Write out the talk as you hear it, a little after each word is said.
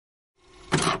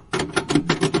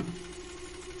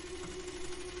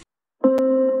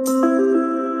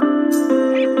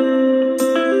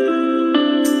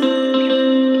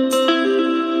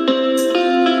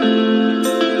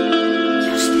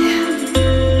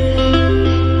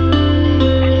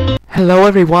Hello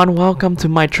everyone, welcome to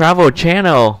my travel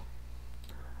channel.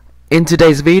 In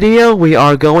today's video, we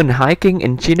are going hiking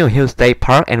in Chino Hills State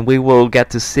Park and we will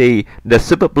get to see the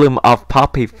super bloom of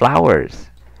poppy flowers.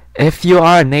 If you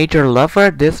are a nature lover,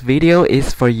 this video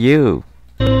is for you.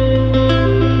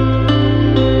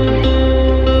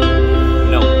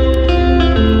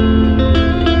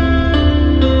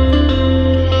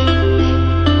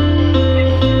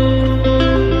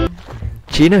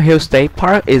 Chino Hills State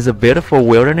Park is a beautiful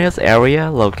wilderness area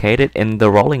located in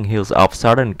the rolling hills of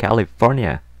Southern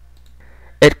California.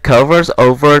 It covers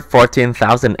over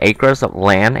 14,000 acres of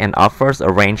land and offers a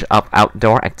range of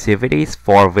outdoor activities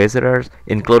for visitors,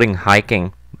 including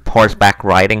hiking, horseback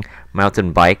riding,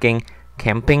 mountain biking,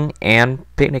 camping, and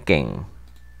picnicking.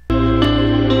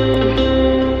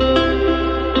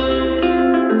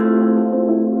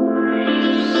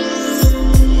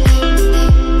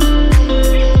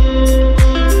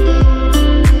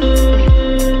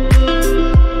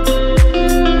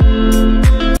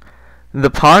 The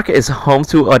park is home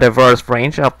to a diverse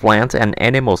range of plant and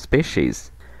animal species.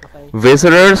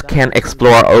 Visitors can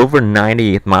explore over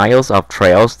 90 miles of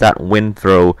trails that wind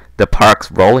through the park's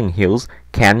rolling hills,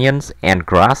 canyons, and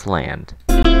grassland.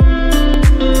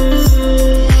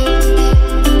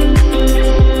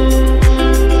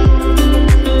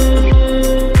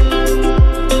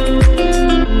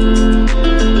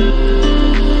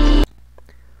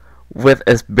 With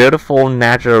its beautiful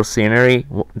natural scenery,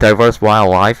 diverse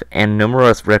wildlife, and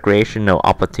numerous recreational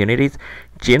opportunities,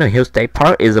 Chino Hills State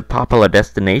Park is a popular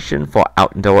destination for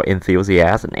outdoor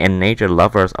enthusiasts and nature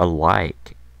lovers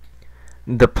alike.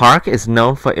 The park is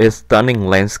known for its stunning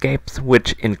landscapes,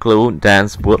 which include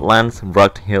dense woodlands,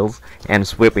 rugged hills, and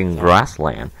sweeping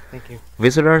grassland.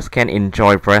 Visitors can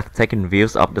enjoy breathtaking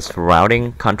views of the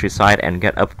surrounding countryside and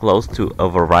get up close to a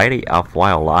variety of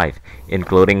wildlife,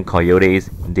 including coyotes,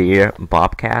 deer,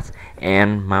 bobcats,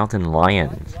 and mountain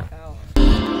lions.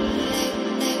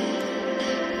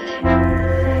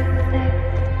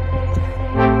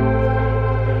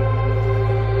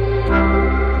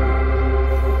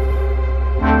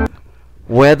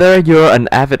 Whether you're an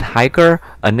avid hiker,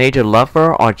 a nature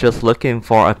lover, or just looking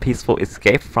for a peaceful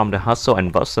escape from the hustle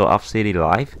and bustle of city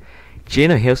life,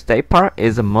 Chino Hills State Park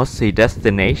is a must-see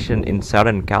destination in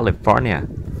Southern California.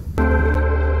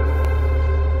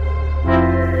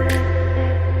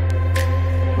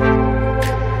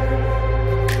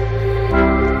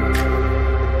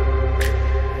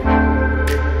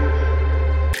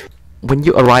 When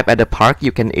you arrive at the park,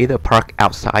 you can either park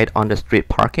outside on the street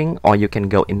parking or you can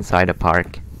go inside the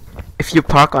park. If you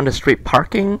park on the street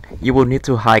parking, you will need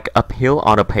to hike uphill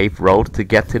on a paved road to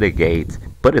get to the gate,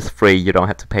 but it's free, you don't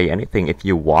have to pay anything if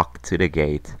you walk to the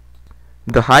gate.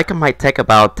 The hike might take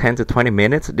about 10 to 20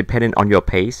 minutes depending on your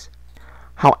pace.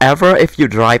 However, if you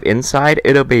drive inside,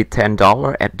 it'll be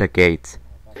 $10 at the gate.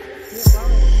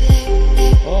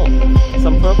 Oh,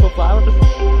 some purple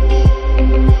flowers.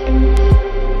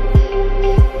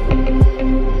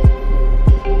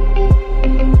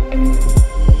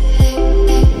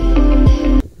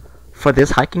 For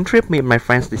this hiking trip, me and my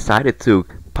friends decided to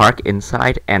park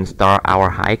inside and start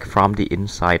our hike from the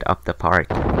inside of the park.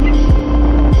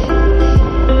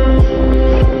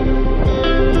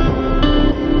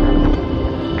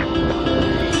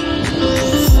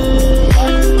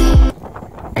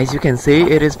 As you can see,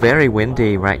 it is very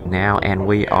windy right now and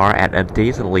we are at a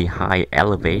decently high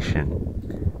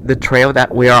elevation. The trail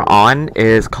that we are on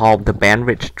is called the Bane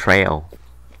Ridge Trail.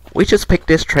 We just picked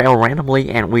this trail randomly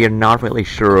and we are not really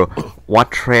sure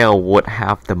what trail would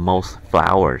have the most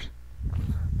flowers.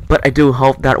 But I do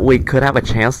hope that we could have a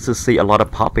chance to see a lot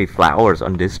of poppy flowers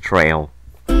on this trail.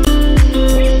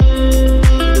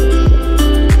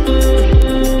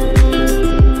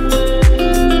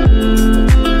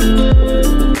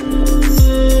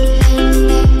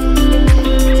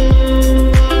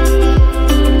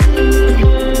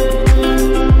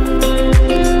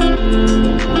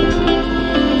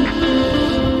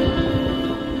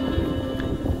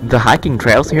 The hiking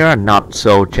trails here are not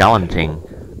so challenging.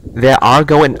 They are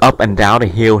going up and down the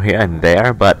hill here and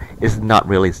there, but it's not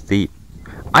really steep.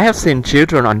 I have seen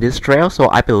children on this trail, so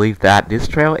I believe that this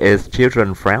trail is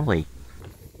children friendly.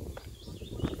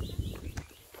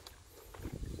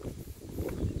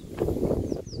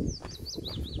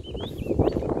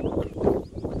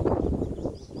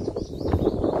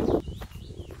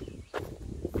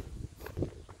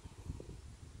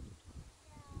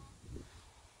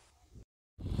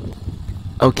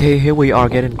 Okay, here we are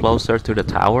getting closer to the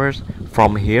towers.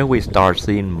 From here we start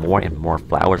seeing more and more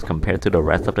flowers compared to the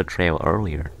rest of the trail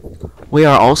earlier. We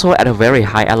are also at a very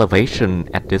high elevation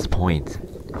at this point.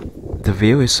 The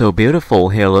view is so beautiful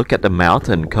here. Look at the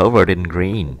mountain covered in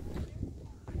green.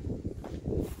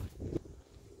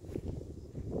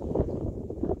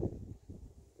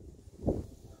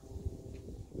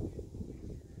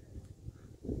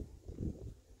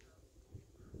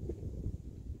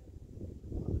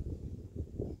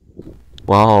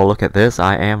 Wow, look at this.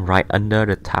 I am right under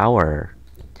the tower.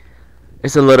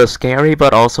 It's a little scary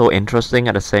but also interesting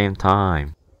at the same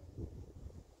time.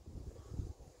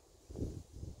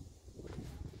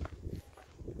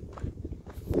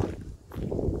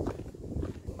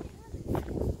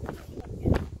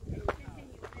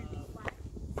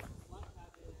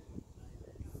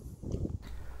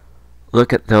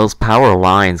 Look at those power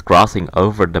lines crossing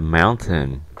over the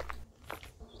mountain.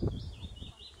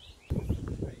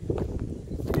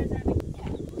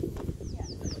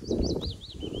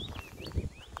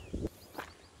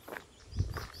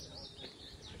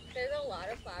 There's a lot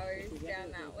of flowers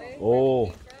down that way.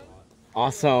 Oh,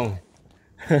 awesome.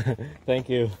 Thank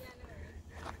you.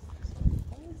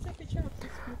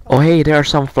 Oh hey, there are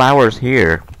some flowers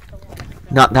here.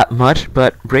 Not that much,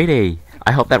 but pretty.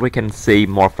 I hope that we can see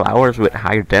more flowers with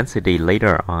higher density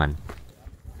later on.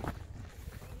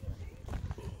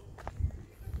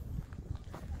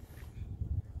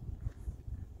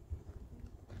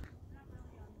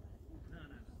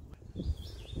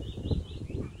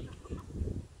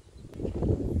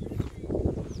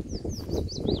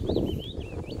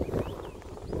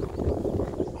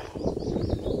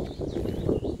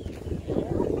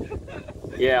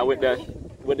 Yeah, with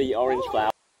the orange flower.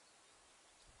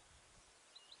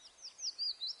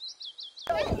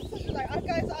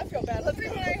 Guys, I feel bad. Let's go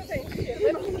and thank you. I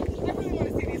really want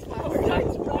to see these flowers.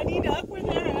 Guys, running up where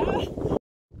they're at.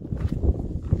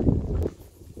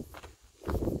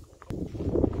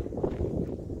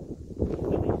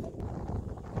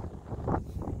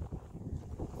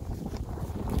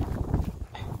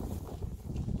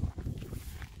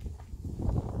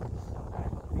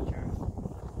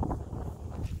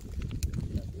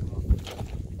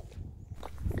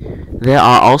 There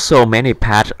are also many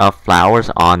patches of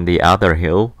flowers on the other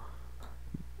hill,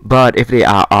 but if they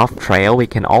are off trail we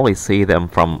can always see them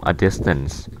from a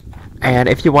distance. And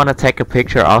if you want to take a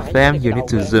picture of them, you need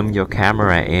to zoom your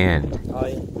camera in.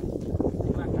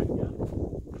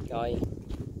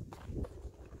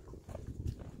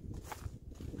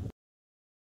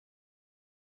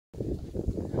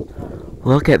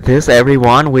 Look at this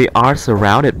everyone, we are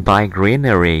surrounded by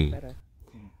greenery.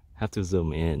 Have to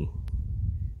zoom in.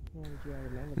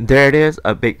 There it is,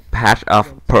 a big patch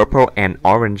of purple and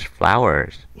orange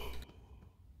flowers.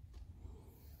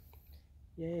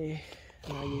 Yay,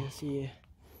 now you see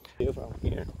From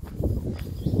here.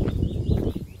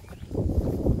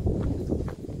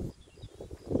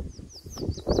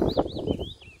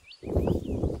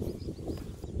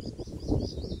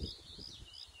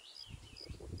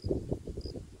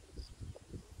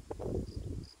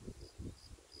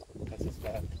 that's just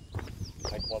that,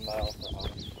 like 1 mile per hour.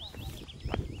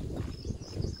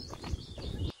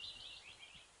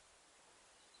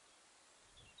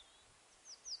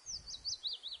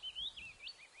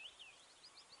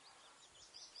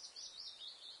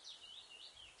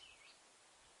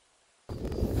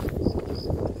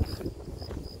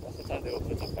 They will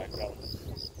put some background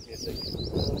music.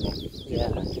 Yeah.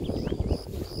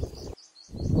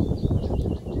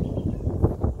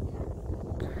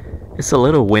 It's a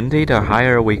little windy the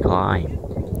higher we climb.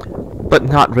 But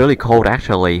not really cold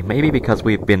actually, maybe because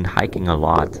we've been hiking a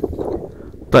lot.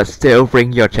 But still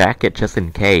bring your jacket just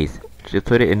in case. Just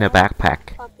put it in a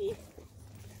backpack.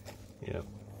 Yep.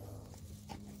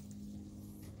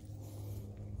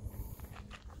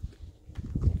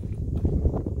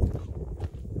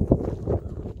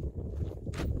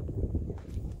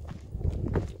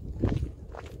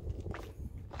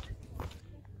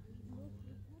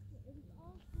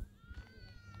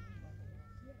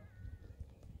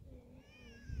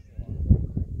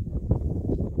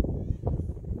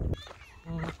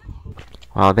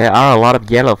 Well, there are a lot of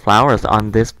yellow flowers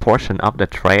on this portion of the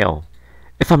trail.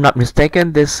 If I'm not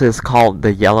mistaken, this is called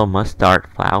the yellow mustard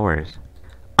flowers.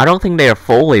 I don't think they are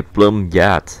fully bloomed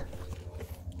yet.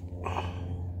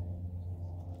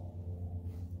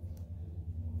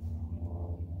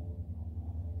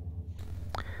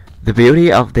 The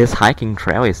beauty of this hiking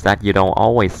trail is that you don't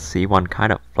always see one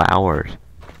kind of flowers.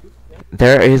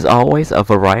 There is always a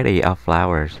variety of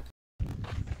flowers.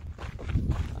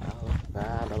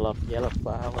 I love yellow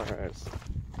flowers.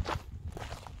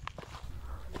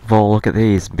 Whoa, look at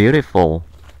these, beautiful.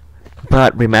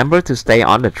 But remember to stay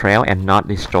on the trail and not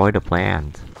destroy the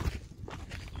plant.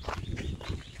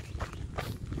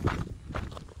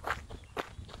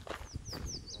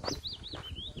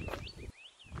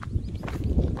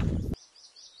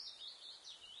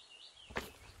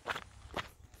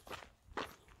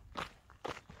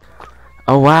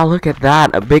 Oh wow, look at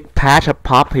that! A big patch of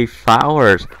poppy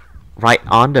flowers right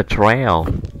on the trail.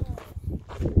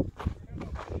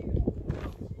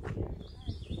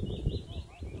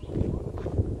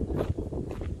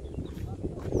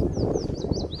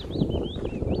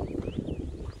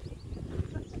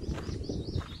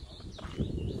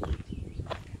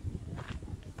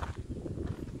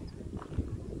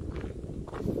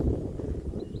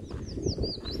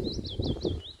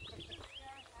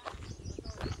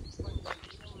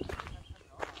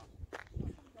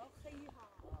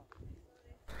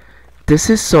 This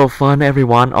is so fun,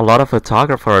 everyone. A lot of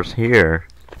photographers here.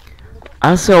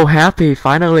 I'm so happy.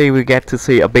 Finally, we get to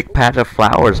see a big patch of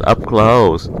flowers up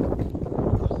close.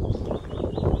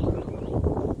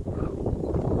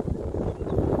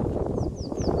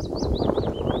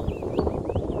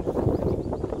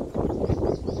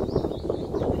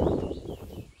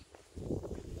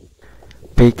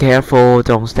 Be careful.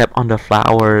 Don't step on the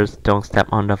flowers. Don't step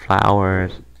on the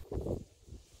flowers.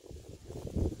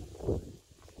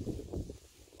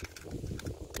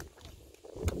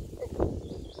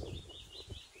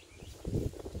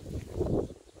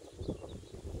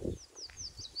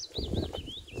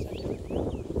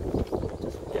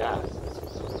 Yeah.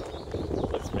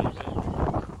 Looks really good.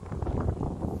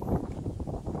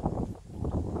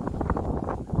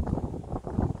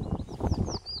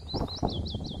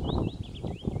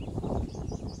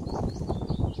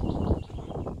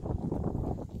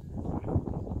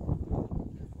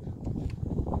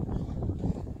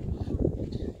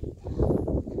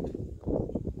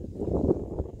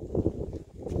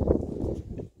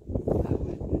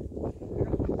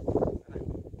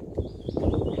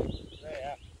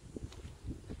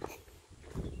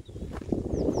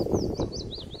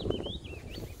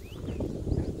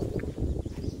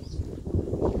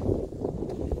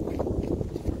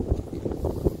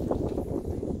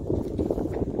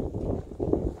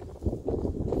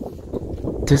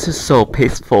 This is so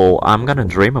peaceful. I'm gonna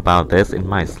dream about this in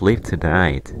my sleep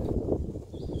tonight.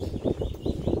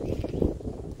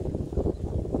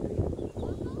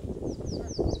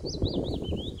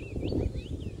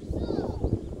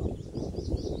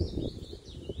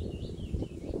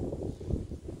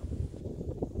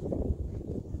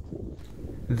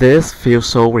 This feels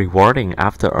so rewarding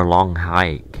after a long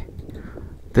hike.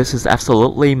 This is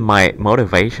absolutely my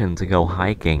motivation to go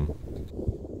hiking.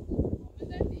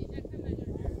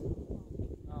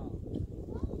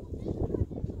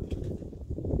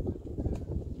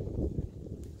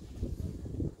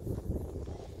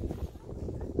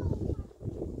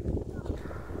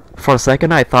 For a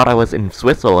second I thought I was in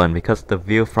Switzerland because the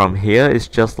view from here is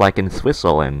just like in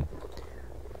Switzerland.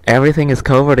 Everything is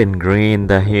covered in green,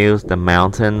 the hills, the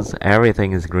mountains,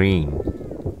 everything is green.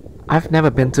 I've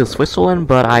never been to Switzerland,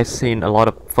 but I've seen a lot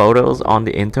of photos on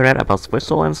the internet about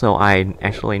Switzerland, so I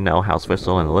actually know how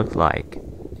Switzerland looks like.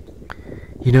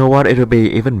 You know what, it would be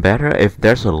even better if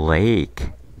there's a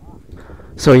lake.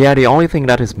 So yeah, the only thing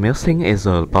that is missing is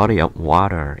a body of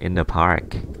water in the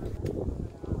park.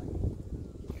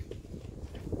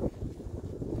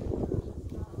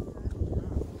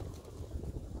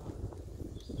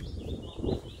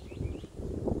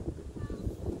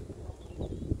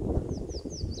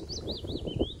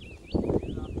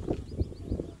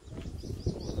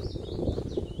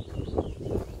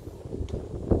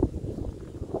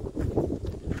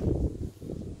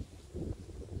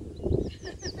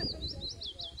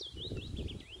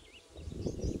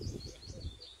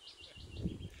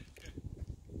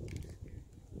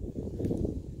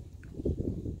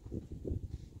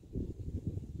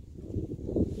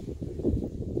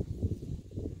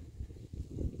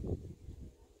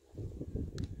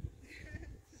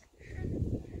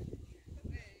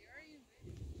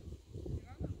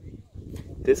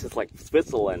 This is like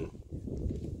Switzerland.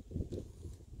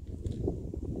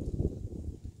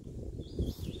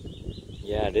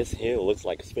 Yeah, this hill looks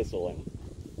like Switzerland.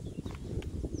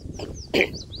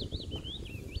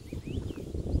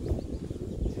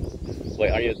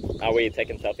 Wait, are we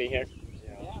taking selfie here?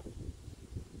 Yeah.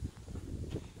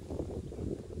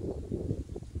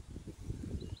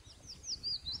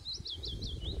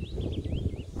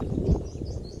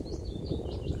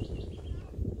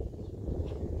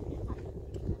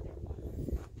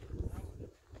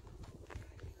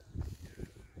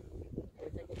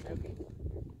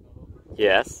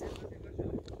 Yes.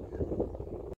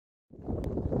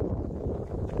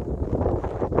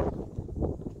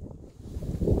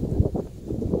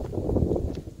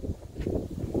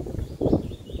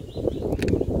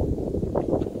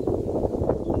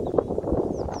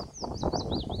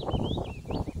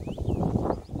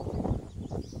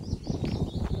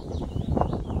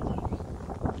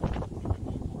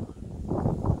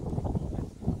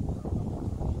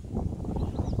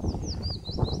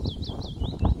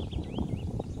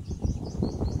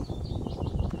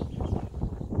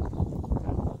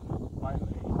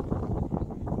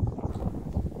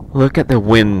 Look at the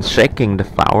wind shaking the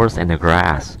flowers and the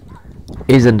grass.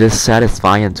 Isn't this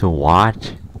satisfying to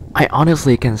watch? I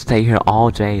honestly can stay here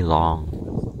all day long.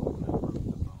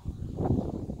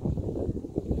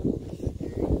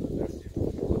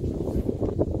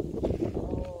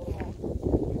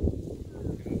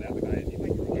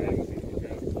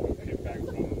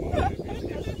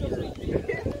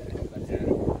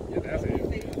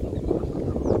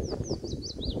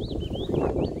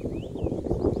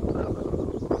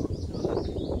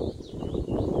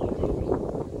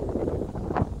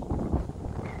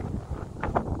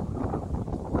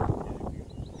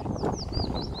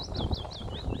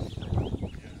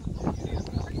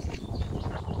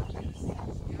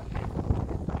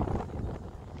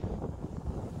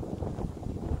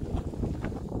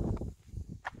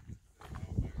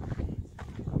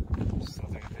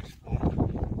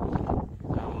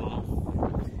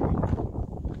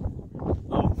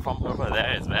 From over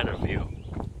there is better view.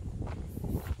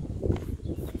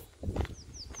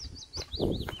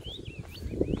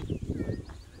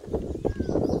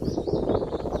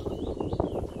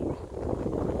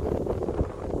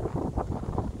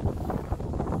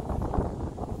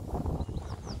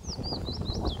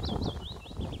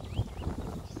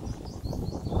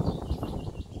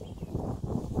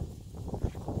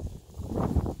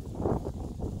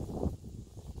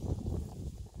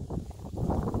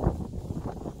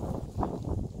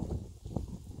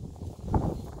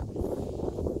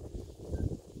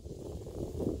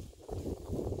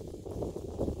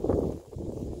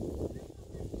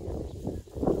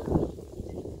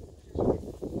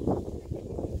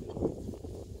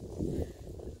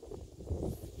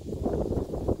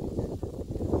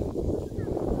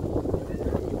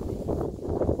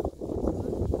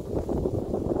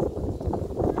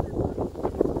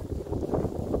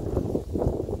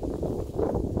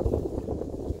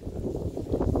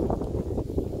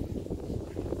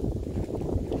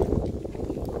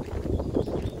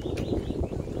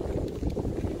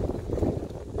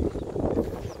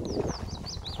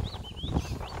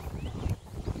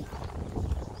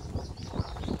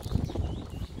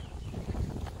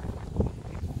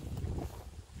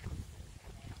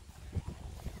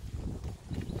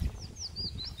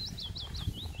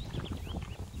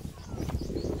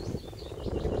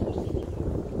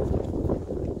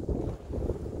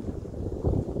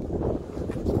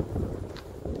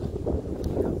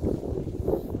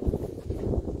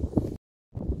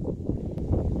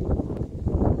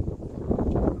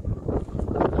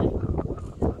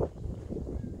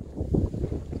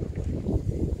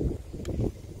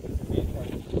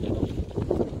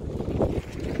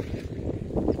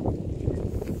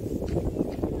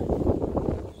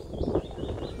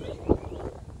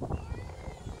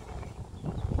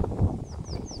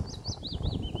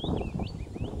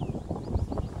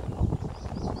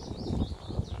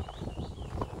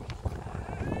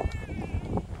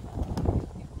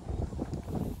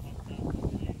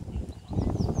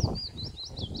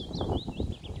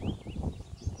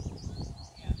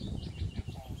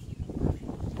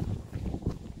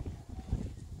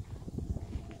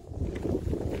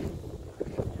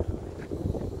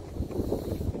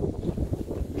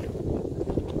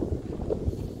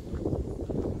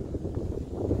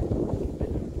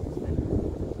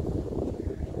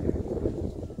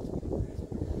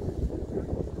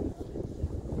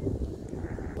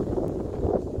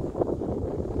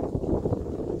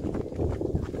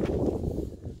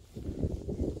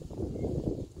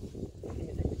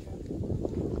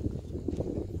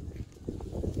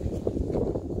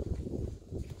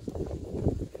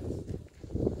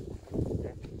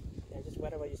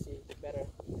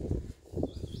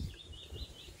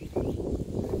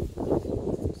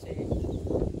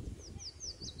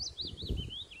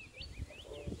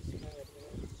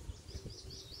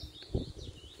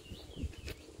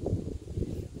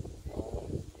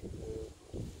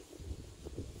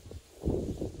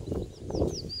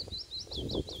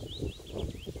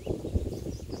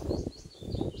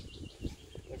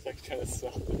 kind of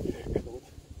suck.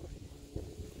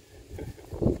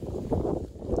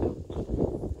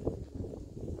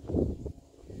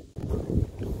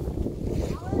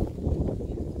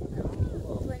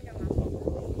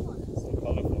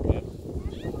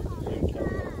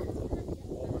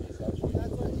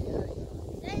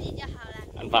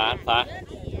 Anh phá, anh phá.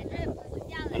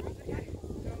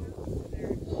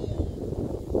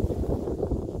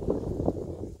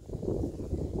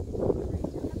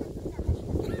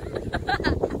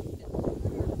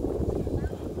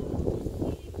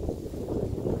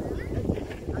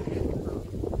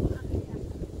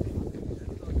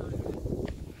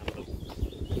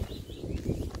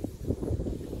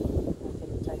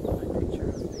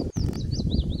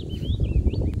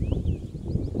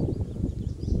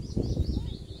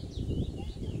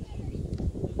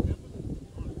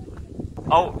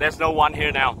 Oh, there's no one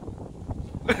here now.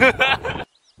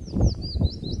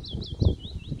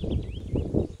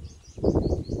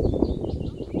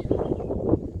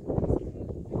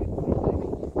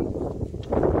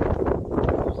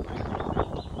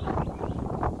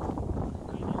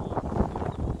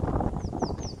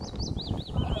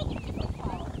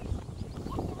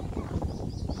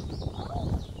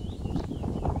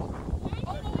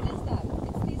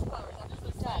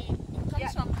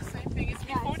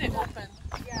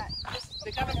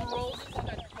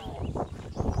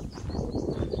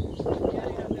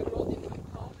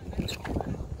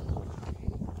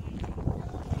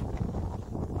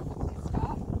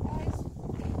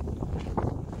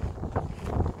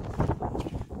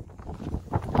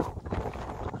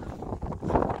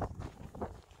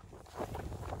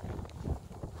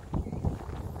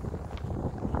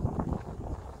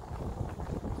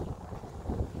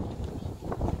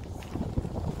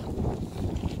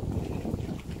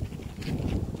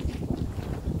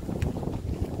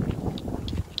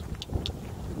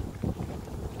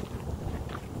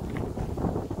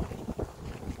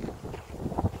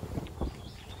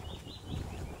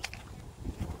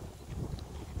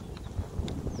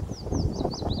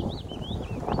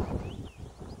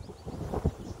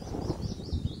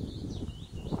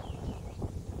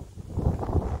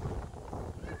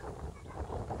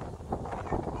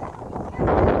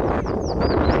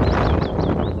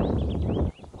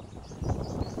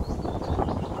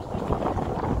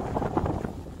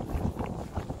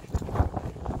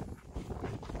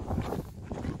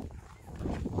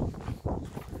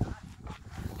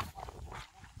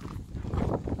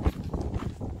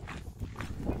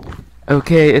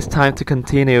 Okay, it's time to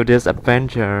continue this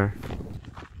adventure.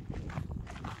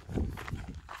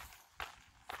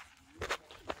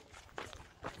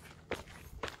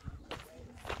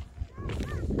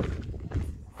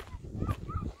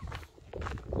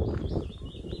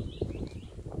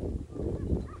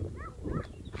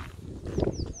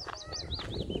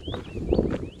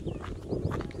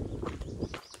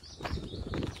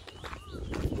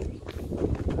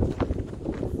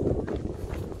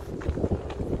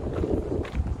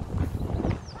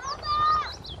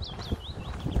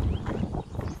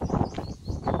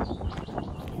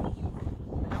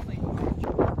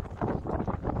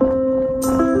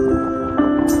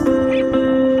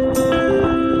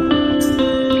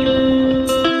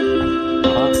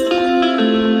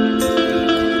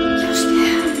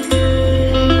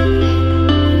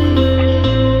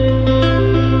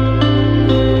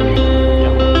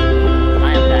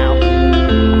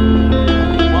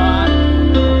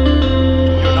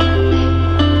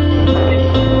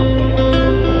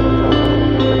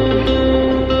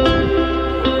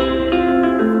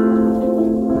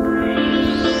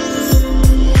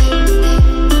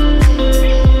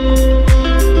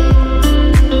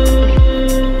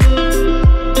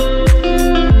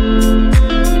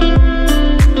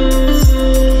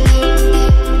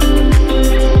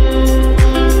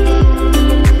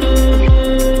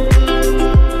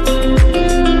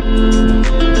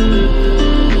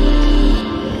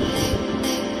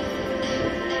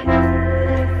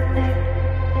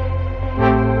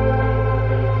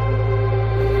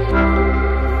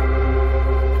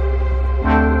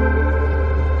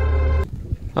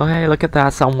 Oh hey, look at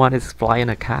that, someone is flying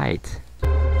a kite.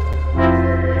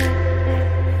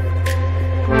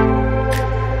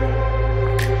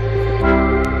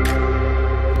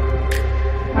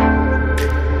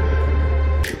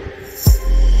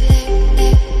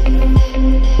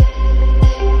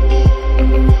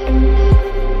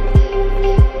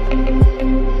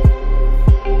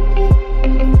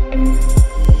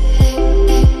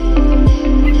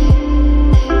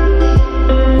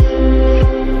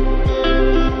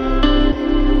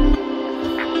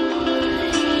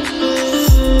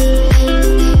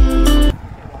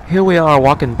 Here we are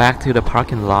walking back to the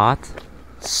parking lot.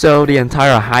 So the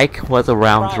entire hike was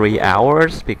around 3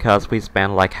 hours because we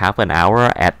spent like half an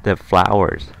hour at the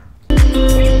flowers.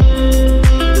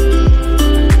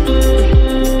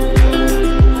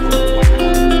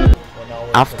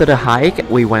 After the hike,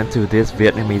 we went to this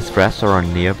Vietnamese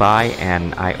restaurant nearby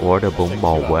and I ordered bông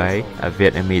bò quay, a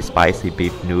Vietnamese spicy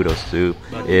beef noodle soup.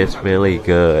 It's really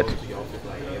good.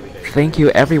 Thank you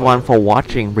everyone for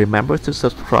watching. Remember to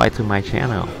subscribe to my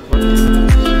channel.